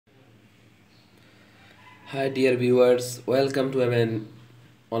Hi, dear viewers. Welcome to an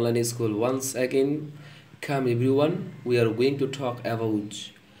online school. Once again, come everyone. We are going to talk about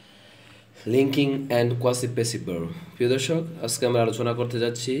linking and quasi-passive verb. প্রিয় দর্শক, আজকে আমরা আলোচনা করতে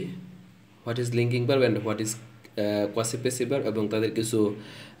যাচ্ছি what is linking verb and what is quasi-passive verb এবং তাদের কিছু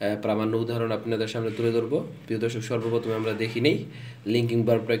প্রামাণ্য উদাহরণ আপনাদের সামনে তুলে ধরবো। প্রিয় দর্শক, সর্বপ্রথমে আমরা দেখি নেই লিঙ্কিং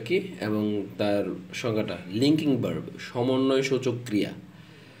ভার্বটা কি এবং তার সংজ্ঞাটা। লিঙ্কিং ভার্ব সমন্বয় সূচক ক্রিয়া।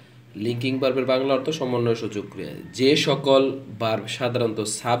 লিঙ্কিং ভার্বের বাংলা অর্থ সমন্বয় সূচক ক্রিয়া। যে সকল ভার্ব সাধারণত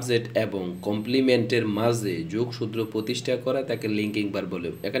সাবজেক্ট এবং কমপ্লিমেন্টের মাঝে যোগসূত্র প্রতিষ্ঠা করে তাকে লিঙ্কিং ভার্ব বলে।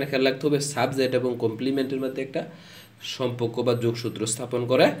 এখানে খেয়াল রাখতে হবে সাবজেক্ট এবং কমপ্লিমেন্টের মধ্যে একটা সম্পর্ক বা যোগসূত্র স্থাপন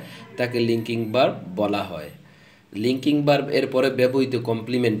করে তাকে লিঙ্কিং ভার্ব বলা হয়। লিঙ্কিং ভার্ব এর পরে ব্যবহৃত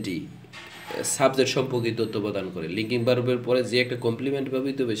কমপ্লিমেন্টটি সাবজেক্ট সম্পর্কিত তথ্য প্রদান করে। লিঙ্কিং ভার্বের পরে যে একটা কমপ্লিমেন্ট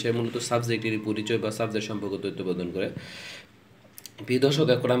ব্যবহৃত হবে সে মূলত সাবজেক্টের পরিচয় বা সাবজেক্ট সম্পর্কিত তথ্য প্রদান করে। প্রিয় দর্শক,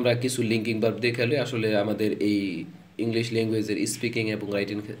 এখন আমরা কিছু লিঙ্কিং ভার্ব দেখালে আসলে আমাদের এই ইংলিশ ল্যাঙ্গুয়েজের স্পিকিং এবং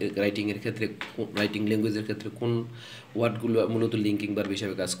রাইটিংয়ের ক্ষেত্রে রাইটিং ল্যাঙ্গুয়েজের ক্ষেত্রে কোন ওয়ার্ডগুলো মূলত লিঙ্কিং ভার্ব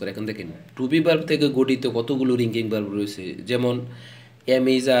হিসেবে কাজ করে। এখন দেখেন টু বি ভার্ব থেকে গঠিত কতগুলো লিঙ্কিং ভার্ব রয়েছে, যেমন M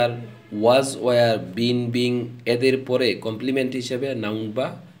is R, was were, bin being, এদের পরে কমপ্লিমেন্ট হিসেবে নাউন বা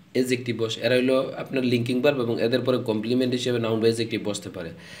এডজেক্টিভ বসে। এরা হলো আপনার লিঙ্কিং ভার্ব এবং এদের পরে কমপ্লিমেন্ট হিসেবে নাউন বা এডজেক্টিভ বসতে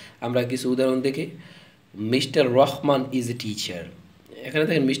পারে। আমরা কিছু উদাহরণ দেখি। Mister Rahman is a teacher. এখানে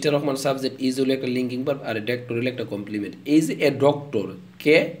দেখেন মিস্টার রহমান সাবজেক্ট, ইজ হলো একটা লিঙ্কিং ভার্ব আর ডক্টর হলো একটা complement. Is a doctor,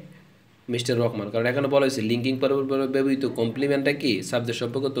 K? Mister Rahman. কারণ এখানে বলা হয়েছে লিঙ্কিং ভার্বের ব্যবহৃত কমপ্লিমেন্টটা কি সাবজেক্ট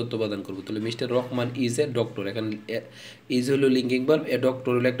সম্পর্কে তথ্য প্রদান করবো। তাহলে mister Rahman is a doctor, এখানে ইজ হলো লিঙ্কিং ভার্ব, এ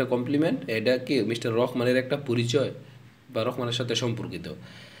ডক্টর হলো একটা কমপ্লিমেন্ট, এটা কি মিস্টার রহমানের একটা পরিচয় বা রহমানের সাথে সম্পর্কিত।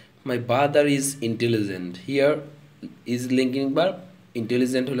 My father is intelligent, here is linking verb,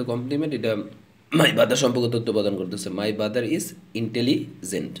 intelligent হলো কমপ্লিমেন্ট, এটা মাই বাদার সম্পর্কে তথ্য প্রদান করতেছে। মাই বাদার ইজ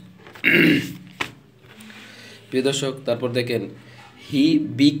ইন্টেলিজেন্ট। প্রিয় দর্শক, তারপর দেখেন হি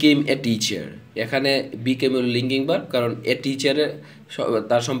বিকেম এ টিচার। এখানে বিকেম হল লিঙ্কিং ভার্ব, কারণ এ টিচারে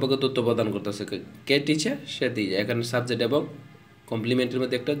তার সম্পর্কে তথ্য প্রদান করতেছে। কে টিচার? সে টিচার। এখানে সাবজেক্ট এবং কমপ্লিমেন্টের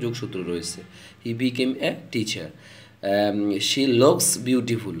মধ্যে একটা যোগসূত্র রয়েছে। He became a teacher. She looks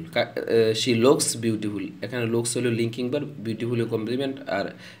beautiful, she looks beautiful, এখানে লুকস হলো লিঙ্কিং ভার্ব, বিউটিফুল কমপ্লিমেন্ট, আর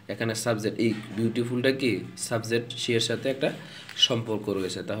এখানে সাবজেক্ট, এই বিউটিফুলটা কি সাবজেক্ট, সি এর সাথে একটা সম্পর্ক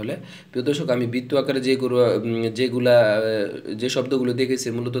রয়েছে। তাহলে প্রিয় দর্শক, আমি বৃত্ত আকারে যে শব্দগুলো দেখেছি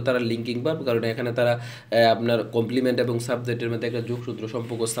মূলত তারা লিঙ্কিং ভার্ব, কারণ এখানে তারা আপনার কমপ্লিমেন্ট এবং সাবজেক্টের মধ্যে একটা যোগসূত্র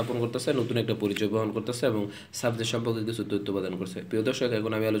সম্পর্ক স্থাপন করতেছে, নতুন একটা পরিচয় বহন করতেছে এবং সাবজেক্ট সম্পর্কে কিছু তথ্য প্রদান করছে। প্রিয় দর্শক,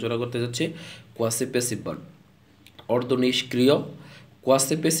 এখন আমি আলোচনা করতে যাচ্ছি কোয়াসি-প্যাসিভ ভার্ব। অর্ধ নিষ্ক্রিয়।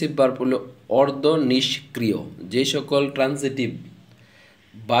 কোয়াসি-প্যাসিভ ভার্ব হলো অর্ধ নিষ্ক্রিয়। যে সকল ট্রানজিটিভ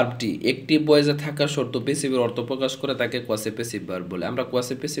ভার্বটি একটি ভয়েসে থাকা শর্ত প্যাসিভের অর্থ প্রকাশ করে তাকে কোয়াসি-প্যাসিভ ভার্ব বলে। আমরা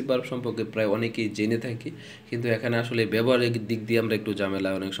কোয়াসি-প্যাসিভ ভার্ব সম্পর্কে প্রায় অনেকেই জেনে থাকি, কিন্তু এখানে আসলে ব্যবহারিক দিক দিয়ে আমরা একটু ঝামেলা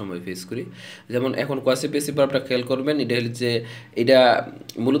অনেক সময় ফেস করি। যেমন এখন কোয়াসি-প্যাসিভ ভার্বটা খেয়াল করবেন, এটা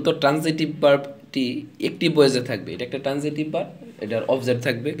মূলত ট্রানজিটিভ ভার্বটি একটি ভয়েসে থাকবে। এটা একটা ট্রানজিটিভ ভার্ব, এটার অবজেক্ট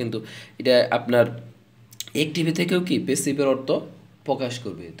থাকবে, কিন্তু এটা আপনার একটিভি থেকেও কি প্যাসিভের অর্থ প্রকাশ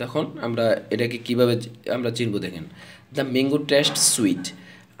করবে। তখন আমরা এটাকে কিভাবে আমরা চিনব, দেখেন দ্য ম্যাঙ্গো টেস্ট সুইট,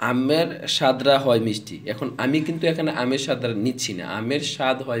 আমের স্বাদরা হয় মিষ্টি। এখন আমি কিন্তু এখানে আমের স্বাদরা নিচ্ছি না, আমের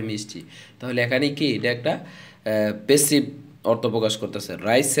স্বাদ হয় মিষ্টি। তাহলে এখানে কি এটা একটা প্যাসিভ অর্থ প্রকাশ করতেছে।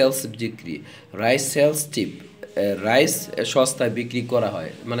 রাইস সেলস বিক্রি, রাইস সেলস চিপ, রাইস সস্তায় বিক্রি করা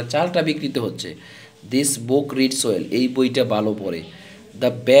হয়, মানে চালটা বিক্রিতে হচ্ছে। দিস বুক রিডস ওয়েল, এই বইটা ভালো পড়ে।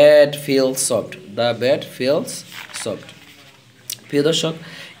 The bad feels soft, the bad feels soft. প্রিয় দর্শক,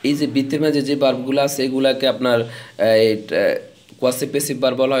 এই যে বৃত্তের মাঝে যে ভার্বগুলো আছে এগুলাকে আপনার কোয়াসি-প্যাসিভ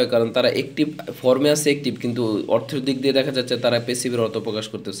ভার্ব বলা হয়, কারণ তারা একটিভ ফর্মে আছে, একটিভ, কিন্তু অর্থের দিক দিয়ে দেখা যাচ্ছে তারা প্যাসিভের অর্থ প্রকাশ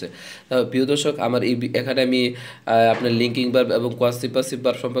করতেছে। প্রিয় দর্শক, আমার এখানে আমি আপনার লিঙ্কিং ভার্ব এবং কোয়াসি-প্যাসিভ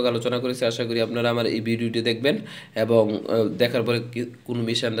ভার্ব সম্পর্কে আলোচনা করেছি। আশা করি আপনারা আমার এই ভিডিওটি দেখবেন এবং দেখার পরে কোনো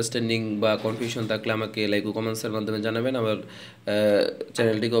মিসআন্ডারস্ট্যান্ডিং বা কনফিউশন থাকলে আমাকে লাইক ও কমেন্টসের মাধ্যমে জানাবেন। আমার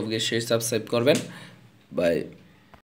চ্যানেলটিকে অবশ্যই সাবস্ক্রাইব করবেন। বাই।